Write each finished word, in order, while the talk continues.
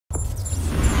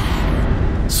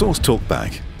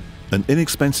Source-Talkback, an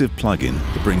inexpensive plugin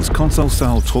that brings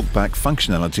console-style talkback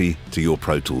functionality to your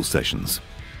Pro Tools sessions.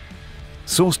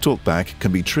 Source-Talkback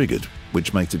can be triggered,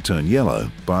 which makes it turn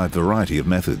yellow by a variety of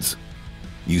methods.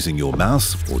 Using your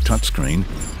mouse or touchscreen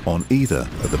on either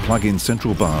of the plugin's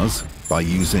central bars, by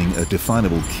using a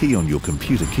definable key on your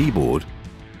computer keyboard,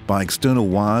 by external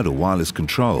wired or wireless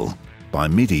control, by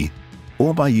MIDI,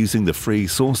 or by using the free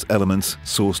Source Elements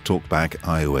Source-Talkback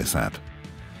iOS app.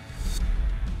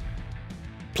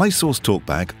 Place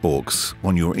Source-Talkback aux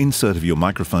on your insert of your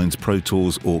microphone's Pro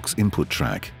Tools aux input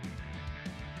track.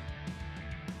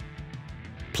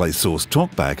 Place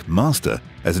Source-Talkback Master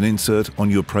as an insert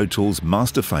on your Pro Tools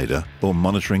master fader or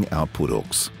monitoring output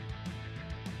aux.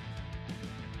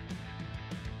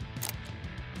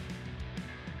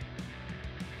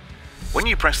 When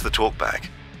you press the Talkback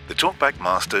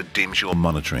Master dims your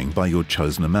monitoring by your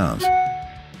chosen amount,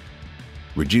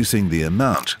 reducing the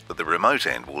amount that the remote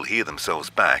end will hear themselves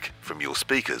back from your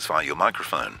speakers via your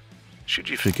microphone, should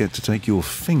you forget to take your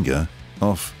finger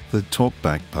off the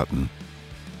Talkback button.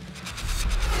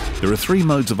 There are three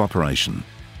modes of operation: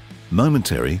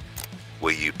 momentary,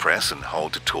 where you press and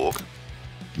hold to talk;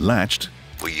 latched,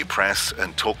 where you press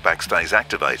and Talkback stays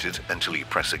activated until you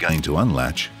press again to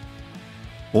unlatch;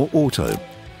 or auto,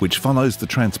 which follows the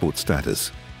transport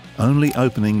status, only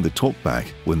opening the Talkback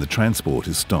when the transport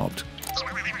is stopped.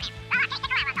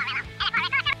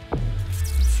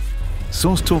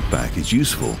 Source-Talkback is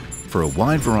useful for a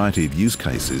wide variety of use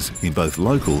cases in both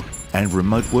local and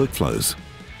remote workflows,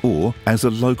 or as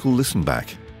a local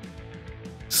listen-back.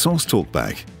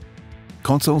 Source-Talkback,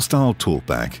 console-style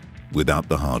talkback without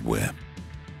the hardware.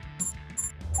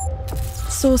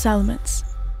 Source Elements.